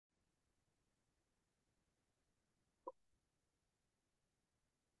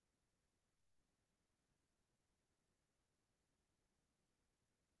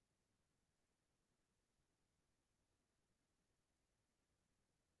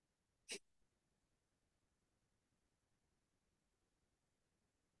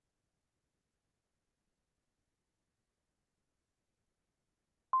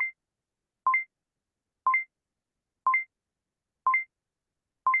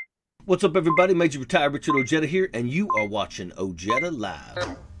What's up, everybody? Major Retired Richard Ojeda here, and you are watching Ojeda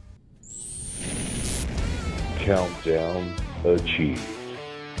Live. Countdown achieved.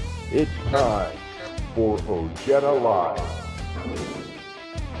 It's time for Ojeda Live.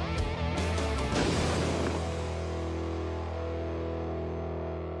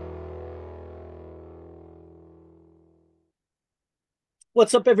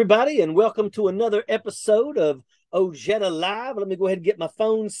 What's up, everybody, and welcome to another episode of Ojeda Live. Let me go ahead and get my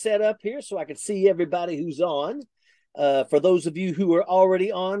phone set up here so I can see everybody who's on. For those of you who are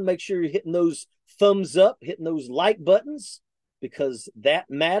already on, make sure you're hitting those thumbs up, hitting those like buttons, because that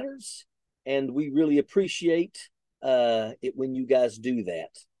matters, and we really appreciate it when you guys do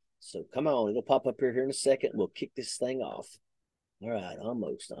that. So come on, it'll pop up here in a second. We'll kick this thing off. All right,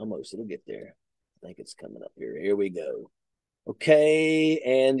 almost. It'll get there. I think it's coming up here. Here we go. Okay,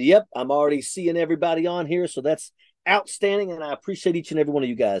 and yep, I'm already seeing everybody on here, so that's outstanding, and I appreciate each and every one of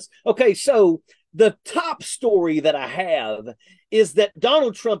you guys. Okay, so the top story that I have is that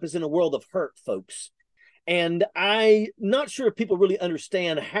Donald Trump is in a world of hurt, folks, and I'm not sure if people really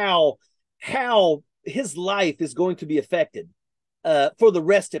understand how his life is going to be affected for the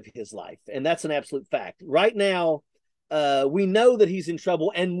rest of his life, and that's an absolute fact. Right now, we know that he's in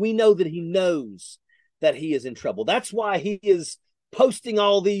trouble, and we know that he knows that he is in trouble. That's why he is posting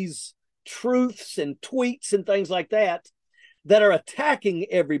all these truths and tweets and things like that are attacking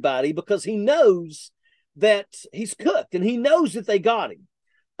everybody, because he knows that he's cooked and he knows that they got him.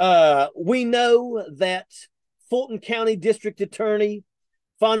 We know that Fulton County District Attorney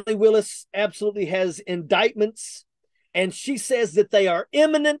Fonnie Willis absolutely has indictments, and she says that they are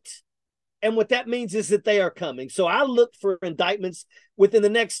imminent. And what that means is that they are coming. So I look for indictments within the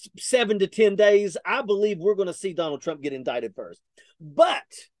next 7 to 10 days. I believe we're going to see Donald Trump get indicted first. But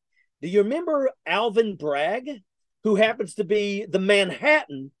do you remember Alvin Bragg, who happens to be the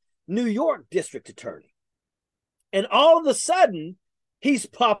Manhattan, New York District Attorney? And all of a sudden, he's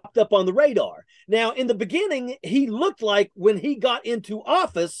popped up on the radar. Now, in the beginning, he looked like when he got into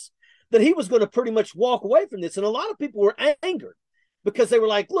office that he was going to pretty much walk away from this. And a lot of people were angered, because they were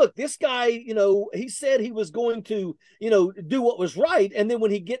like, look, this guy, he said he was going to, do what was right. And then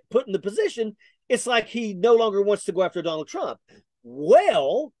when he get put in the position, it's like he no longer wants to go after Donald Trump.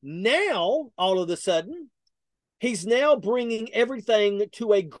 Well, now, all of a sudden, he's now bringing everything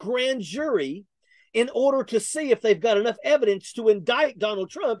to a grand jury in order to see if they've got enough evidence to indict Donald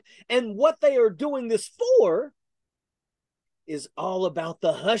Trump. And what they are doing this for is all about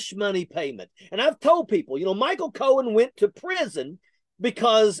the hush money payment. And I've told people, Michael Cohen went to prison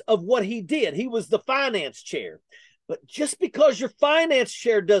because of what he did. He was the finance chair. But just because your finance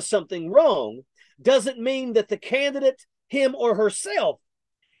chair does something wrong doesn't mean that the candidate, him or herself,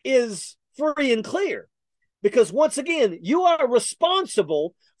 is free and clear. Because once again, you are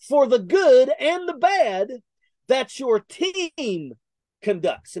responsible for the good and the bad that your team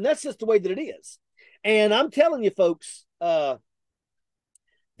conducts. And that's just the way that it is. And I'm telling you, folks,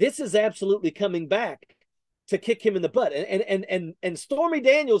 this is absolutely coming back to kick him in the butt. And Stormy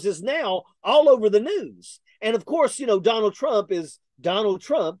Daniels is now all over the news. And of course, Donald Trump is Donald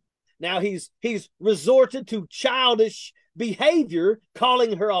Trump. Now he's resorted to childish behavior,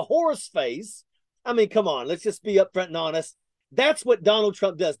 calling her a horse face. I mean, come on, let's just be upfront and honest. That's what Donald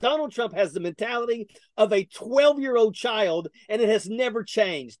Trump does. Donald Trump has the mentality of a 12-year-old child, and it has never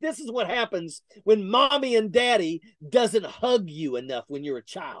changed. This is what happens when mommy and daddy doesn't hug you enough when you're a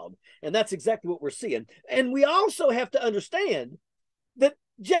child. And that's exactly what we're seeing. And we also have to understand that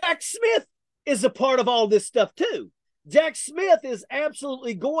Jack Smith is a part of all this stuff too. Jack Smith is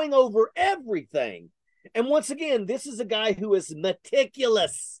absolutely going over everything. And once again, this is a guy who is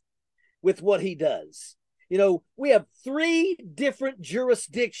meticulous with what he does. We have 3 different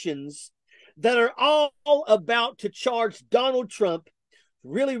jurisdictions that are all about to charge Donald Trump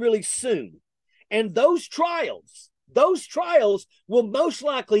really, really soon. And those trials will most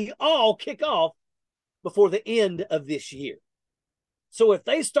likely all kick off before the end of this year. So if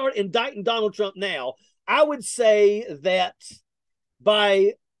they start indicting Donald Trump now, I would say that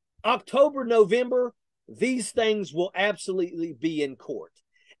by October, November, these things will absolutely be in court.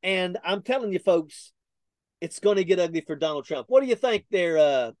 And I'm telling you, folks, it's going to get ugly for Donald Trump. What do you think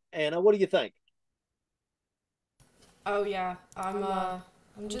there, Anna? What do you think? Oh yeah, I'm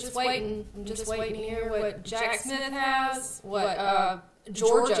just waiting. I'm just waiting to hear what Jack Smith has. What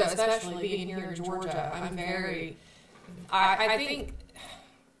Georgia, especially being here in Georgia, I think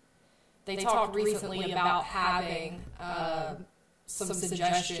they talked recently about having some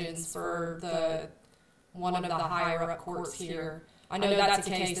suggestions for one of the higher up courts here. I know that's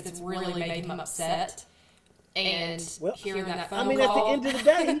a case that's really made him upset. And hearing that phone call. At the end of the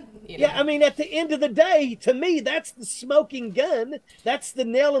day, Yeah, I mean, at the end of the day, to me, that's the smoking gun. That's the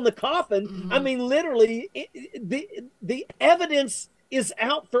nail in the coffin. Mm-hmm. I mean, literally, the evidence is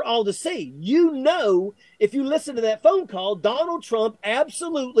out for all to see. You know, if you listen to that phone call, Donald Trump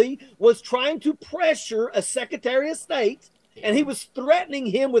absolutely was trying to pressure a Secretary of State, and he was threatening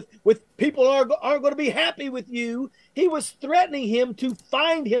him with people aren't going to be happy with you. He was threatening him to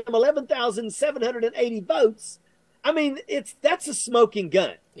find him 11,780 votes. I mean, that's a smoking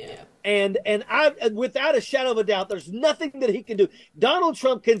gun. Yeah. And I, without a shadow of a doubt, there's nothing that he can do. Donald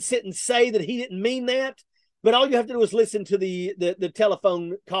Trump can sit and say that he didn't mean that, but all you have to do is listen to the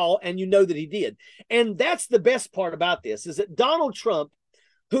telephone call, and you know that he did. And that's the best part about this, is that Donald Trump,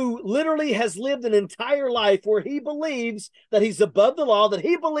 who literally has lived an entire life where he believes that he's above the law, that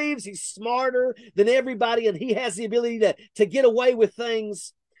he believes he's smarter than everybody, and he has the ability to get away with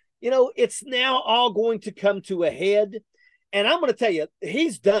things, you know, it's now all going to come to a head. And I'm going to tell you,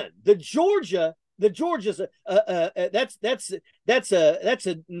 he's done. Georgia's that's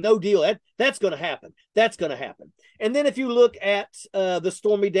a no deal. That's going to happen. That's going to happen. And then if you look at the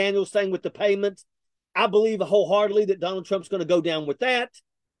Stormy Daniels thing with the payment, I believe wholeheartedly that Donald Trump's going to go down with that.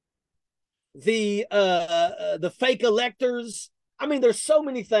 The fake electors. I mean, there's so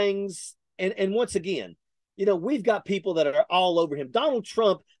many things. And once again, you know, we've got people that are all over him. Donald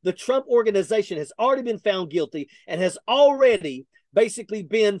Trump, the Trump organization has already been found guilty and has already basically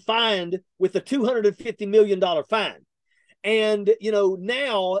been fined with a $250 million fine. And, you know,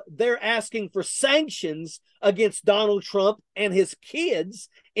 now they're asking for sanctions against Donald Trump and his kids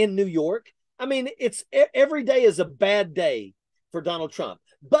in New York. I mean, every day is a bad day for Donald Trump.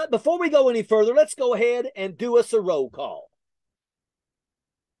 But before we go any further, let's go ahead and do us a roll call.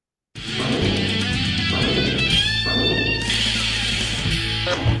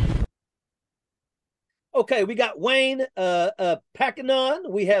 Okay, we got Wayne Packanon.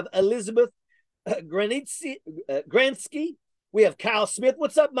 We have Elizabeth Gransky. We have Kyle Smith.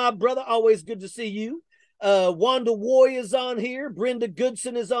 What's up, my brother? Always good to see you. Wanda Woy is on here. Brenda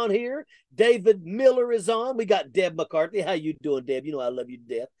Goodson is on here. David Miller is on. We got Deb McCarthy. How you doing, Deb? You know I love you to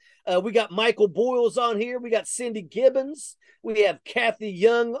death. We got Michael Boyles on here. We got Cindy Gibbons. We have Kathy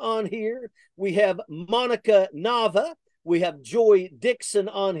Young on here. We have Monica Nava. We have Joy Dixon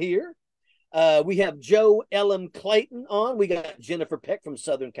on here. We have Joe Ellen Clayton on. We got Jennifer Peck from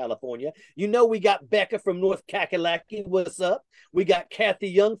Southern California. You know, we got Becca from North Kakalaki. What's up? We got Kathy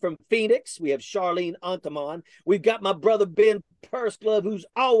Young from Phoenix. We have Charlene Antamon. We've got my brother Ben Pursglove, who's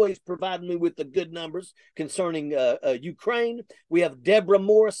always providing me with the good numbers concerning Ukraine. We have Deborah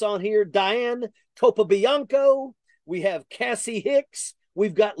Morris on here. Diane Topabianco. We have Cassie Hicks.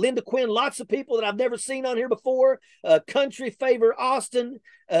 We've got Linda Quinn, lots of people that I've never seen on here before. Country Favor Austin,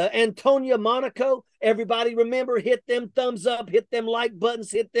 Antonia Monaco. Everybody remember, hit them thumbs up, hit them like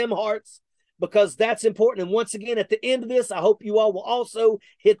buttons, hit them hearts, because that's important. And once again, at the end of this, I hope you all will also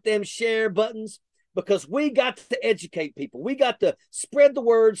hit them share buttons, because we got to educate people. We got to spread the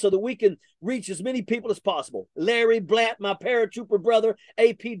word so that we can reach as many people as possible. Larry Blatt, my paratrooper brother,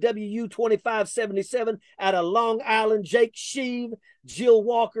 APWU 2577 out of Long Island, Jake Sheave, Jill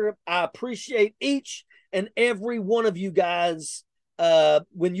Walker. I appreciate each and every one of you guys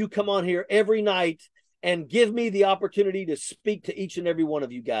when you come on here every night and give me the opportunity to speak to each and every one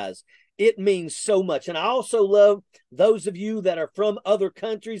of you guys. It means so much. And I also love those of you that are from other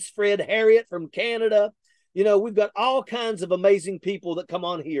countries. Fred Harriet from Canada. You know, we've got all kinds of amazing people that come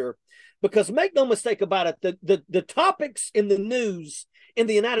on here, because make no mistake about it, the topics in the news in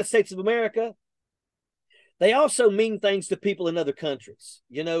the United States of America, they also mean things to people in other countries.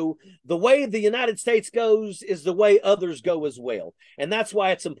 You know, the way the United States goes is the way others go as well. And that's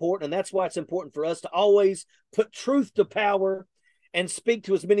why it's important. And that's why it's important for us to always put truth to power and speak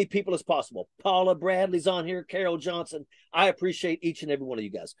to as many people as possible. Paula Bradley's on here, Carol Johnson. I appreciate each and every one of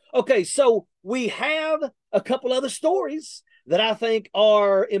you guys. Okay, so we have a couple other stories that I think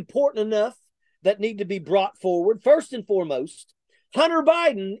are important enough that need to be brought forward. First and foremost, Hunter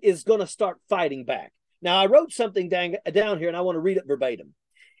Biden is going to start fighting back. Now, I wrote something down here, and I want to read it verbatim.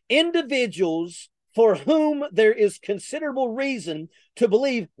 Individuals for whom there is considerable reason to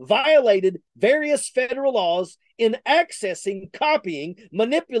believe violated various federal laws in accessing, copying,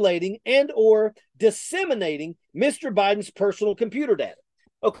 manipulating, and or disseminating Mr. Biden's personal computer data.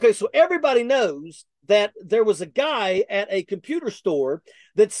 Okay, so everybody knows that there was a guy at a computer store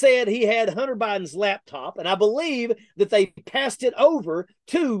that said he had Hunter Biden's laptop, and I believe that they passed it over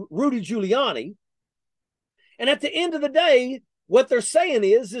to Rudy Giuliani. And at the end of the day, what they're saying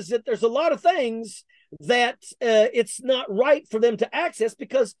is that there's a lot of things that it's not right for them to access,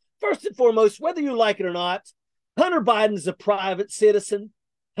 because first and foremost, whether you like it or not, Hunter Biden is a private citizen.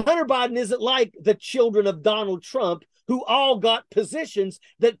 Hunter Biden isn't like the children of Donald Trump who all got positions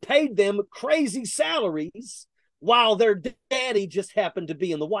that paid them crazy salaries while their daddy just happened to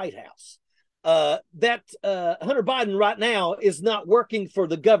be in the White House. Hunter Biden right now is not working for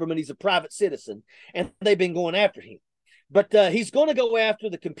the government. He's a private citizen, and they've been going after him. But he's going to go after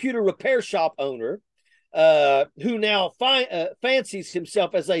the computer repair shop owner, who now fancies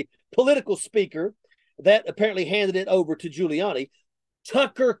himself as a political speaker that apparently handed it over to Giuliani.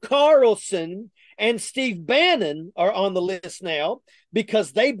 Tucker Carlson and Steve Bannon are on the list now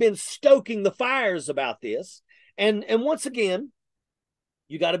because they've been stoking the fires about this. And once again,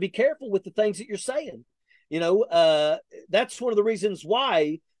 you got to be careful with the things that you're saying. That's one of the reasons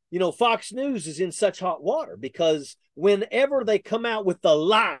why, Fox News is in such hot water, because whenever they come out with the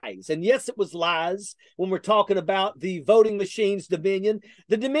lies, and yes, it was lies when we're talking about the voting machines, the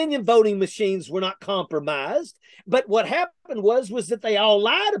Dominion voting machines were not compromised. But what happened was that they all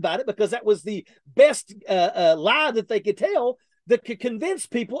lied about it because that was the best lie that they could tell that could convince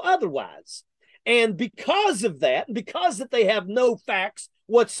people otherwise. And because of that, and because that they have no facts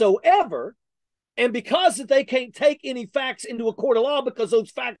whatsoever, and because that they can't take any facts into a court of law because those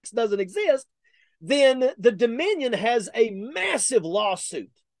facts doesn't exist, then the Dominion has a massive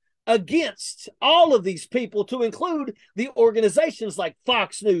lawsuit against all of these people, to include the organizations like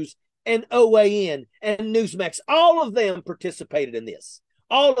Fox News and OAN and Newsmax. All of them participated in this.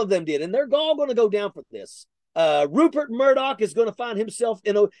 All of them did. And they're all going to go down for this. Rupert Murdoch is going to find himself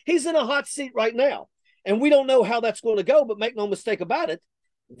he's in a hot seat right now. And we don't know how that's going to go, but make no mistake about it.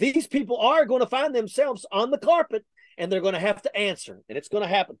 These people are going to find themselves on the carpet, and they're going to have to answer. And it's going to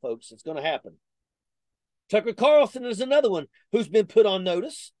happen, folks. It's going to happen. Tucker Carlson is another one who's been put on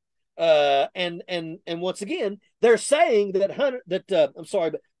notice. And once again, they're saying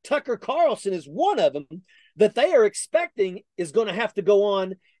that Tucker Carlson is one of them that they are expecting is going to have to go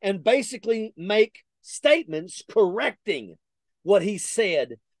on and basically make statements correcting what he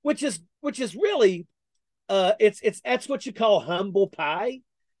said, which is really that's what you call humble pie.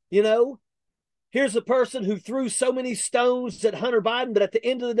 Here's a person who threw so many stones at Hunter Biden, but at the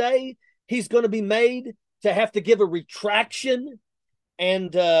end of the day, he's going to be made to have to give a retraction.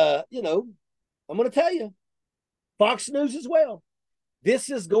 And, I'm going to tell you, Fox News as well. This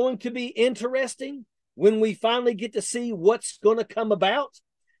is going to be interesting when we finally get to see what's going to come about.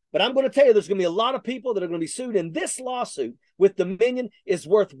 But I'm going to tell you, there's going to be a lot of people that are going to be sued. And this lawsuit with Dominion is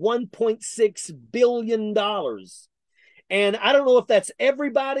worth $1.6 billion. And I don't know if that's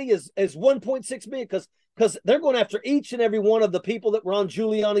everybody is 1.6 billion, because they're going after each and every one of the people that were on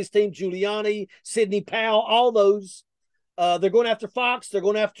Giuliani's team, Giuliani, Sidney Powell, all those. They're going after Fox. They're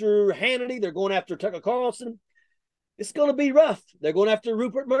going after Hannity. They're going after Tucker Carlson. It's going to be rough. They're going after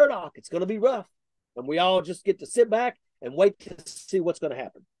Rupert Murdoch. It's going to be rough. And we all just get to sit back and wait to see what's going to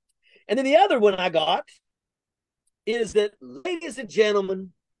happen. And then the other one I got is that, ladies and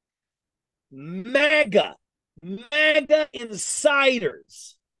gentlemen, MAGA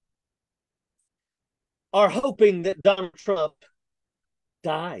insiders are hoping that Donald Trump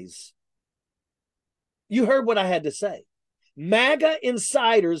dies. You heard what I had to say. MAGA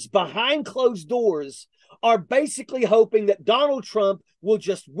insiders behind closed doors are basically hoping that Donald Trump will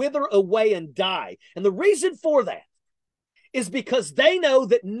just wither away and die. And the reason for that is because they know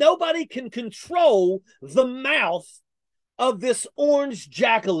that nobody can control the mouth of this orange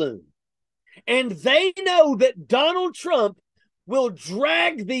jackaloon. And they know that Donald Trump will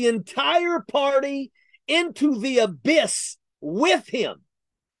drag the entire party into the abyss with him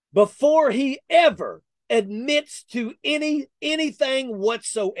before he ever admits to anything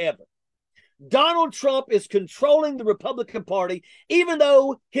whatsoever. Donald Trump is controlling the Republican Party, even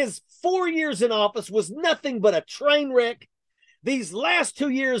though his 4 years in office was nothing but a train wreck. These last 2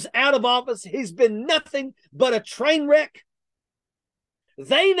 years out of office, he's been nothing but a train wreck.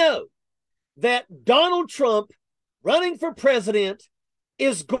 They know that Donald Trump running for president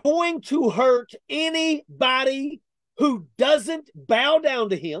is going to hurt anybody who doesn't bow down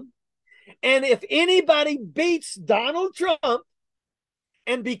to him. And if anybody beats Donald Trump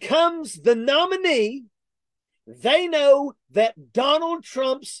and becomes the nominee, they know that Donald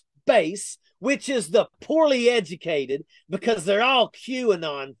Trump's base, which is the poorly educated, because they're all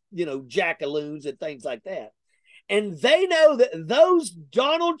QAnon, jackaloons and things like that. And they know that those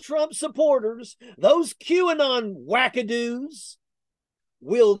Donald Trump supporters, those QAnon wackadoos,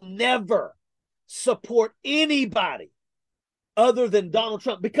 will never support anybody other than Donald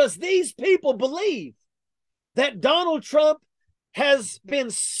Trump, because these people believe that Donald Trump has been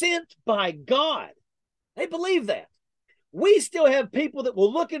sent by God. They believe that. We still have people that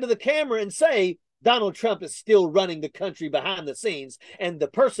will look into the camera and say, Donald Trump is still running the country behind the scenes, and the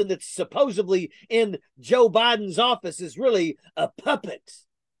person that's supposedly in Joe Biden's office is really a puppet.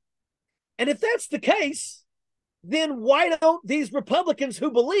 And if that's the case, then why don't these Republicans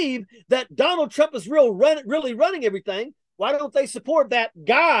who believe that Donald Trump is really running everything, why don't they support that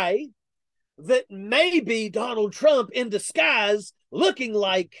guy that may be Donald Trump in disguise looking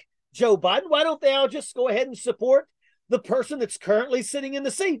like Joe Biden? Why don't they all just go ahead and support the person that's currently sitting in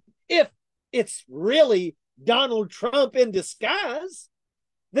the seat? If it's really Donald Trump in disguise,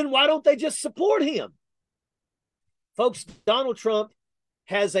 then why don't they just support him? Folks, Donald Trump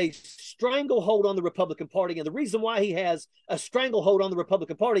has a stranglehold on the Republican Party, and the reason why he has a stranglehold on the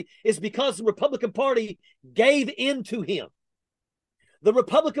Republican Party is because the Republican Party gave in to him. The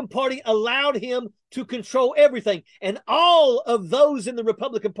Republican Party allowed him to control everything, and all of those in the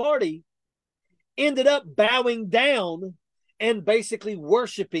Republican Party ended up bowing down and basically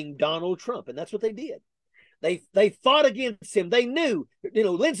worshiping Donald Trump, and that's what they did. They fought against him. They knew,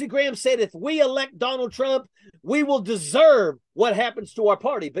 Lindsey Graham said, if we elect Donald Trump, we will deserve what happens to our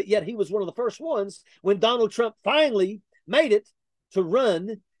party. But yet he was one of the first ones when Donald Trump finally made it to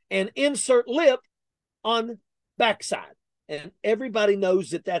run and insert lip on backside. And everybody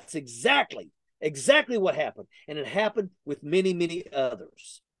knows that that's exactly what happened. And it happened with many, many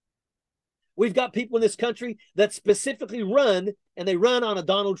others. We've got people in this country that specifically run, and they run on a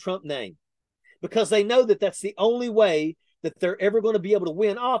Donald Trump name, because they know that that's the only way that they're ever going to be able to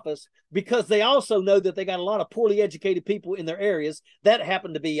win office, because they also know that they got a lot of poorly educated people in their areas that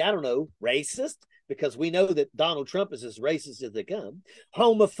happen to be, racist, because we know that Donald Trump is as racist as they come.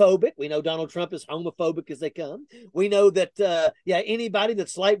 Homophobic. We know Donald Trump is homophobic as they come. We know that, anybody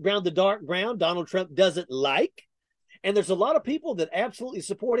that's light brown to dark brown, Donald Trump doesn't like. And there's a lot of people that absolutely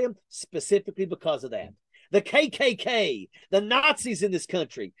support him specifically because of that. The KKK, the Nazis in this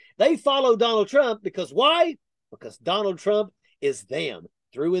country, they follow Donald Trump because why? Because Donald Trump is them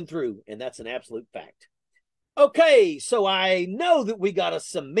through and through, and that's an absolute fact. Okay, so I know that we got us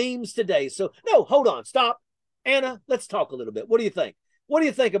some memes today. So, no, hold on, stop. Anna, let's talk a little bit. What do you think? What do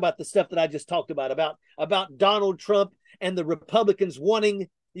you think about the stuff that I just talked about Donald Trump and the Republicans wanting,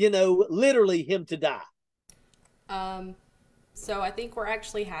 literally him to die? So I think we're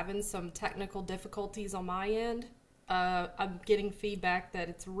actually having some technical difficulties on my end. I'm getting feedback that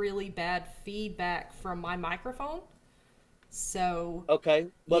it's really bad feedback from my microphone. So okay,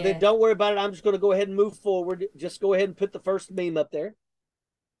 well then don't worry about it. I'm just going to go ahead and move forward. Just go ahead and put the first meme up there.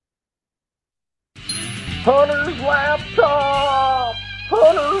 Hunter's laptop!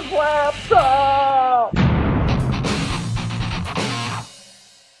 Hunter's laptop!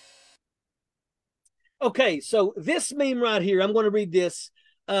 Okay, so this meme right here, I'm going to read this.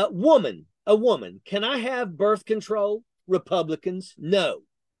 A woman, can I have birth control? Republicans, no.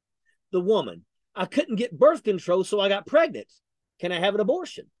 The woman, I couldn't get birth control, so I got pregnant. Can I have an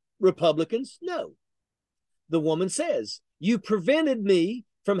abortion? Republicans, no. The woman says, you prevented me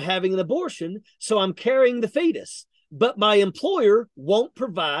from having an abortion, so I'm carrying the fetus. But my employer won't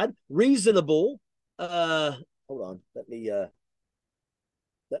provide reasonable. Hold on, let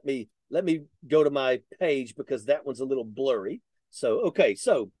me go to my page because that one's a little blurry. So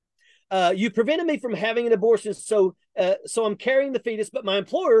you prevented me from having an abortion, so I'm carrying the fetus, but my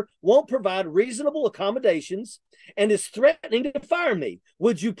employer won't provide reasonable accommodations and is threatening to fire me.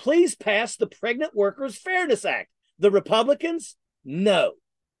 Would you please pass the Pregnant Workers Fairness Act? The Republicans, no.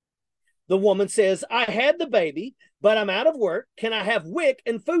 The woman says, I had the baby, but I'm out of work. Can I have WIC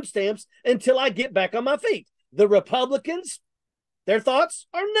and food stamps until I get back on my feet? The Republicans, their thoughts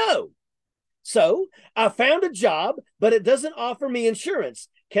are no. So I found a job, but it doesn't offer me insurance.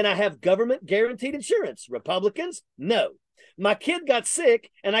 Can I have government guaranteed insurance? Republicans, no. My kid got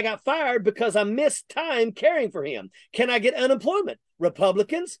sick and I got fired because I missed time caring for him. Can I get unemployment?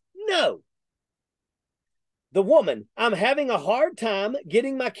 Republicans, no. The woman, I'm having a hard time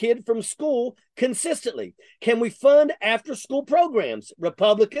getting my kid from school consistently. Can we fund after school programs?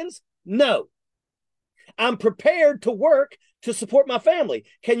 Republicans, no. I'm prepared to work to support my family.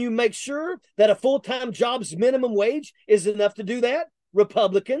 Can you make sure that a full-time job's minimum wage is enough to do that?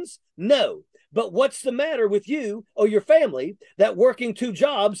 Republicans, no. But what's the matter with you or your family that working two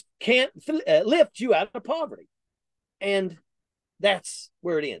jobs can't lift you out of poverty? And that's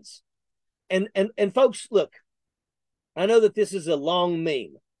where it ends. And folks, look, I know that this is a long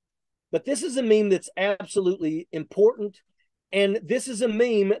meme, but this is a meme that's absolutely important. And this is a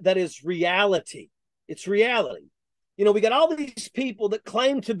meme that is reality. It's reality. We got all these people that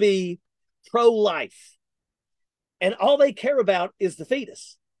claim to be pro-life, and all they care about is the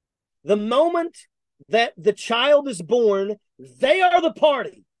fetus. The moment that the child is born, they are the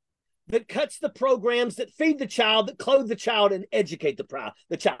party that cuts the programs that feed the child, that clothe the child, and educate the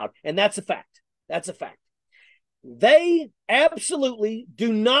child. And that's a fact. That's a fact. They absolutely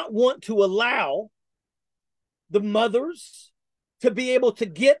do not want to allow the mothers to be able to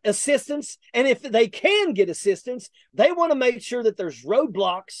get assistance. And if they can get assistance, they want to make sure that there's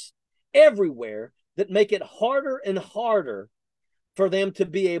roadblocks everywhere that make it harder and harder for them to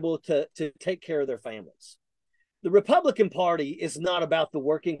be able to take care of their families. The Republican Party is not about the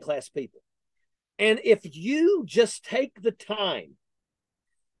working class people. And if you just take the time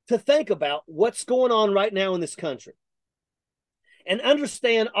to think about what's going on right now in this country and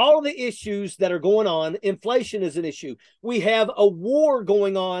understand all of the issues that are going on, inflation is an issue. We have a war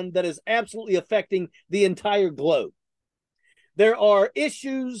going on that is absolutely affecting the entire globe. There are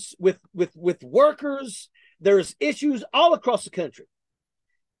issues with workers. There's issues all across the country.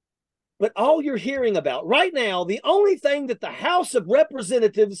 But all you're hearing about right now, the only thing that the House of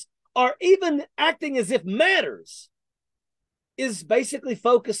Representatives are even acting as if matters is basically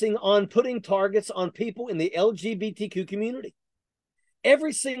focusing on putting targets on people in the LGBTQ community.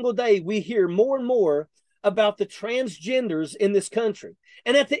 Every single day, we hear more and more about the transgenders in this country.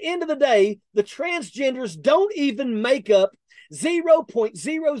 And at the end of the day, the transgenders don't even make up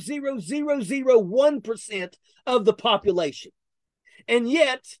 0.00001% of the population. And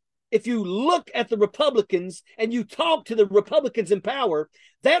yet, if you look at the Republicans and you talk to the Republicans in power,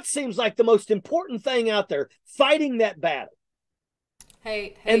 that seems like the most important thing out there, fighting that battle.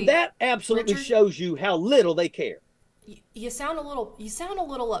 Hey, and that absolutely Richard, shows you how little they care. You sound a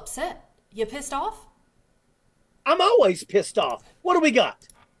little upset. You pissed off? I'm always pissed off. What do we got?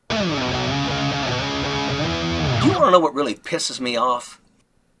 Do you want to know what really pisses me off?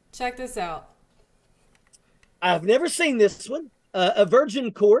 Check this out. I've never seen this one. A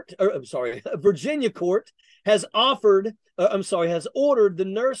Virginia court has ordered the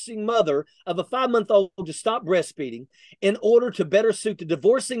nursing mother of a 5-month-old to stop breastfeeding in order to better suit the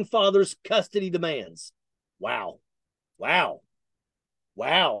divorcing father's custody demands. Wow.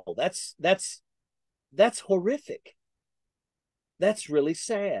 That's horrific. That's really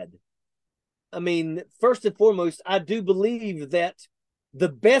sad. I mean, first and foremost, I do believe that the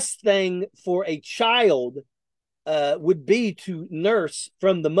best thing for a child would be to nurse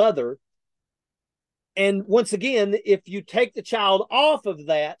from the mother. And once again, if you take the child off of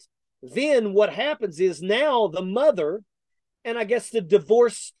that, then what happens is now the mother and I guess the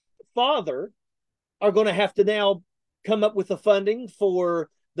divorced father are going to have to now come up with the funding for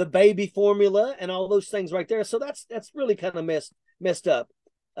the baby formula and all those things right there. So that's really kind of messed up.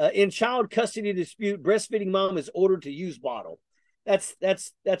 In child custody dispute, breastfeeding mom is ordered to use bottle. That's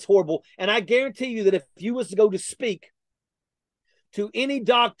horrible. And I guarantee you that if you was to go to speak to any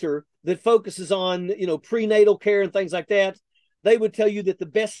doctor that focuses on, prenatal care and things like that, they would tell you that the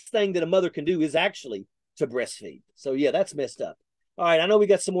best thing that a mother can do is actually to breastfeed. So yeah, that's messed up. All right, I know we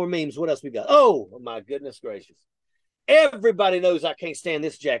got some more memes. What else we got? Oh my goodness gracious. Everybody knows I can't stand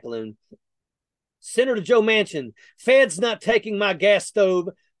this jackaloon. Senator Joe Manchin, feds not taking my gas stove,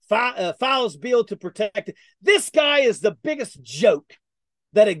 files bill to protect it. This guy is the biggest joke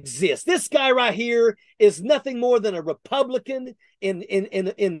that exists. This guy right here is nothing more than a Republican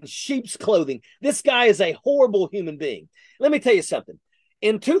in sheep's clothing. This guy is a horrible human being. Let me tell you something.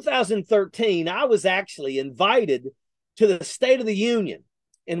 In 2013, I was actually invited to the State of the Union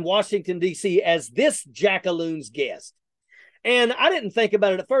in Washington, D.C. as this jackaloon's guest. And I didn't think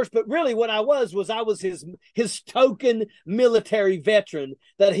about it at first, but really what I was his token military veteran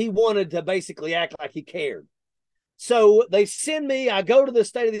that he wanted to basically act like he cared. So they send me, I go to the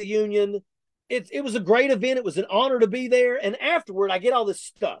State of the Union. It was a great event. It was an honor to be there. And afterward, I get all this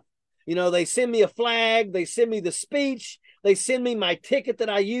stuff. They send me a flag. They send me the speech. They send me my ticket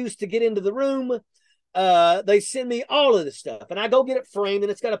that I used to get into the room. They send me all of this stuff. And I go get it framed,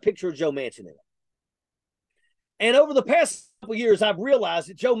 and it's got a picture of Joe Manchin in it. And over the past couple of years, I've realized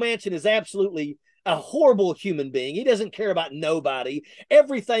that Joe Manchin is absolutely a horrible human being. He doesn't care about nobody.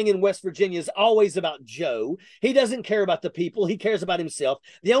 Everything in West Virginia is always about Joe. He doesn't care about the people. He cares about himself.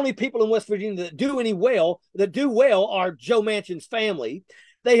 The only people in West Virginia that do well are Joe Manchin's family.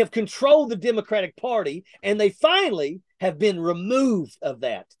 They have controlled the Democratic Party, and they finally have been removed of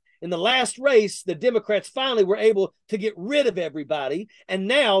that. In the last race, the Democrats finally were able to get rid of everybody, and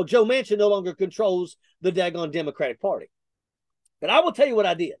now Joe Manchin no longer controls the daggone Democratic Party. But I will tell you what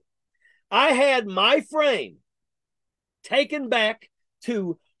I did. I had my frame taken back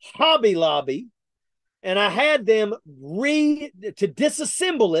to Hobby Lobby, and I had them to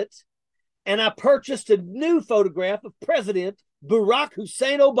disassemble it, and I purchased a new photograph of President Barack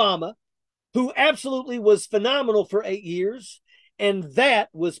Hussein Obama, who absolutely was phenomenal for 8 years. And that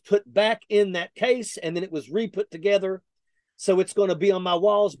was put back in that case, and then it was re-put together. So it's going to be on my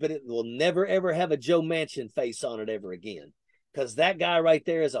walls, but it will never, ever have a Joe Manchin face on it ever again, because that guy right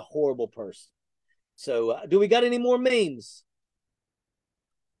there is a horrible person. So do we got any more memes?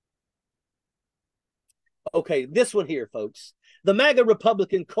 Okay, this one here, folks. The MAGA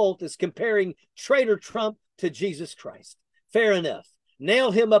Republican cult is comparing traitor Trump to Jesus Christ. Fair enough.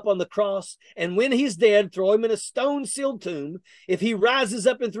 Nail him up on the cross, and when he's dead, throw him in a stone-sealed tomb. If he rises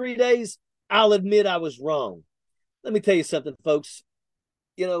up in 3 days, I'll admit I was wrong. Let me tell you something, folks.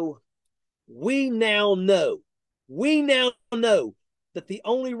 You know, we now know that the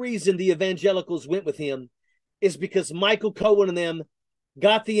only reason the evangelicals went with him is because Michael Cohen and them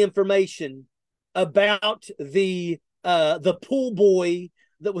got the information about the pool boy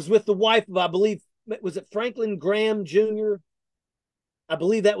that was with the wife of, I believe, was it Franklin Graham Jr.? I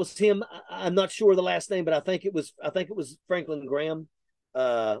believe that was him. I'm not sure the last name, but I think it was Franklin Graham.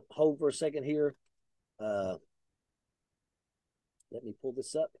 Hold for a second here. Let me pull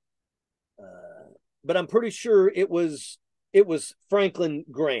this up. But I'm pretty sure it was Franklin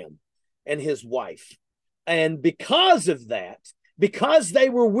Graham and his wife. And because of that, because they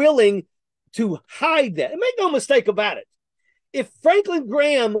were willing to hide that, and make no mistake about it, if Franklin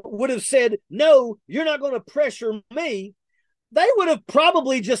Graham would have said, no, you're not going to pressure me, they would have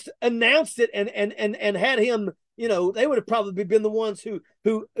probably just announced it and had him, you know, they would have probably been the ones who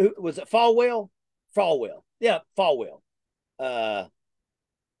was it Falwell? Yeah, Falwell.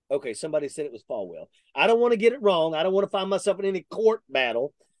 Okay, somebody said it was Falwell. I don't want to get it wrong. I don't want to find myself in any court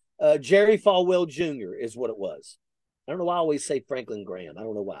battle. Jerry Falwell Jr. is what it was. I don't know why I always say Franklin Graham. I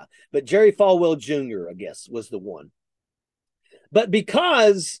don't know why. But Jerry Falwell Jr., I guess, was the one. But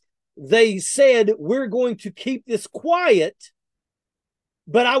because they said, we're going to keep this quiet,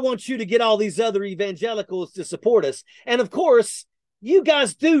 but I want you to get all these other evangelicals to support us. And of course, you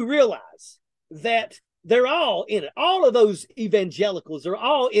guys do realize that they're all in it. All of those evangelicals are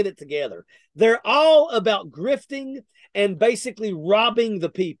all in it together. They're all about grifting and basically robbing the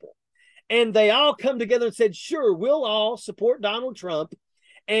people. And they all come together and said, sure, we'll all support Donald Trump.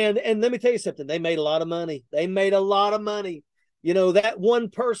 And let me tell you something. They made a lot of money. They made a lot of money. You know, that one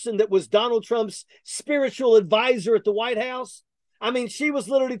person that was Donald Trump's spiritual advisor at the White House, I mean, she was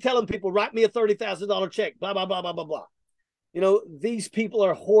literally telling people, write me a $30,000 check, blah, blah, blah, blah, blah, blah. You know, these people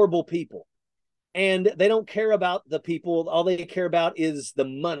are horrible people. And they don't care about the people. All they care about is the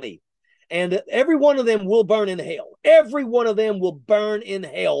money. And every one of them will burn in hell. Every one of them will burn in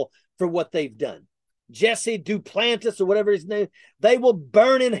hell for what they've done. Jesse Duplantis or whatever his name, they will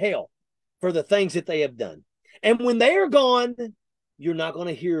burn in hell for the things that they have done. And when they are gone, you're not going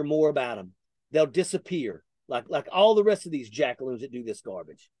to hear more about them. They'll disappear like all the rest of these jackaloons that do this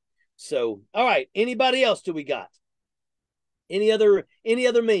garbage. So, all right. Anybody else do we got? Any other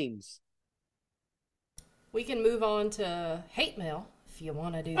memes? We can move on to hate mail if you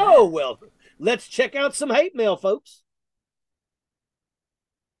want to do that. Oh, well, let's check out some hate mail, folks.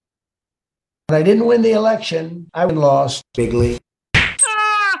 I didn't win the election. I lost bigly.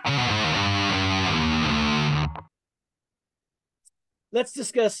 Let's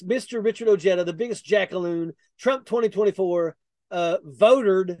discuss Mr. Richard Ojeda, the biggest jackaloon, Trump 2024,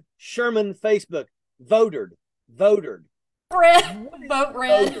 voted Sherman Facebook. Voted. Red. Vote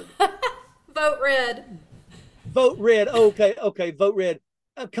red. Vote red. Vote red. Okay. Vote red.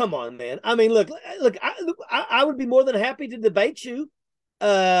 Come on, man. I mean, look. I would be more than happy to debate you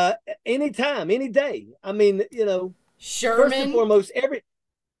anytime, any day. I mean, you know, Sherman. First and foremost,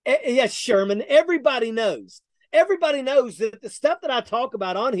 yes, Sherman. Everybody knows that the stuff that I talk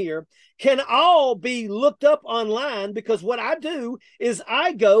about on here can all be looked up online, because what I do is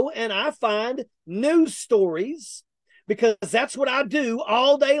I go and I find news stories, because that's what I do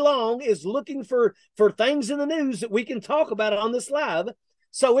all day long, is looking for things in the news that we can talk about on this live.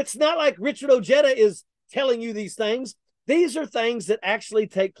 So it's not like Richard Ojeda is telling you these things. These are things that actually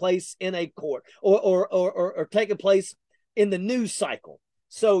take place in a court or taking place in the news cycle.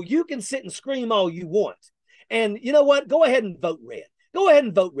 So you can sit and scream all you want. And you know what? Go ahead and vote red. Go ahead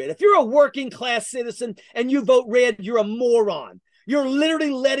and vote red. If you're a working class citizen and you vote red, you're a moron. You're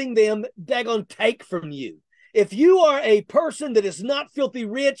literally letting them daggone take from you. If you are a person that is not filthy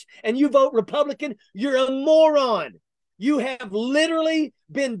rich and you vote Republican, you're a moron. You have literally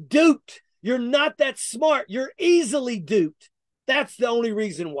been duped. You're not that smart. You're easily duped. That's the only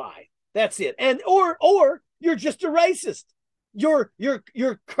reason why. That's it. And or you're just a racist. Your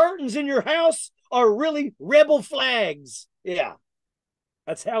curtains in your house are really rebel flags. Yeah.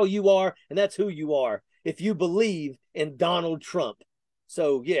 That's how you are, and that's who you are if you believe in Donald Trump.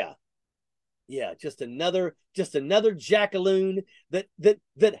 So, yeah. Yeah, just another jackaloon that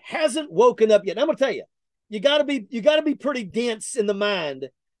hasn't woken up yet. And I'm gonna tell you, you gotta be pretty dense in the mind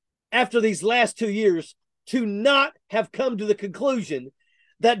after these last 2 years to not have come to the conclusion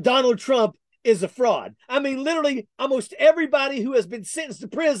that Donald Trump is a fraud. I mean, literally, almost everybody who has been sentenced to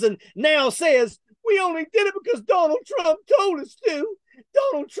prison now says, we only did it because Donald Trump told us to.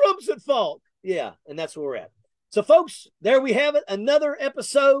 Donald Trump's at fault. Yeah, and that's where we're at. So, folks, there we have it. Another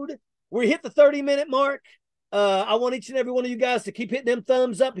episode. We hit the 30-minute mark. I want each and every one of you guys to keep hitting them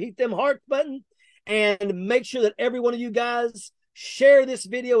thumbs up, hit them heart button, and make sure that every one of you guys share this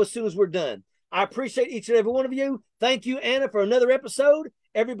video as soon as we're done. I appreciate each and every one of you. Thank you, Anna, for another episode.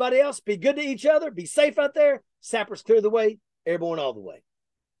 Everybody else, be good to each other. Be safe out there. Sappers clear the way. Airborne all the way.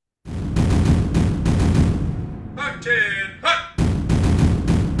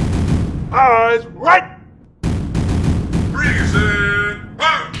 Eyes right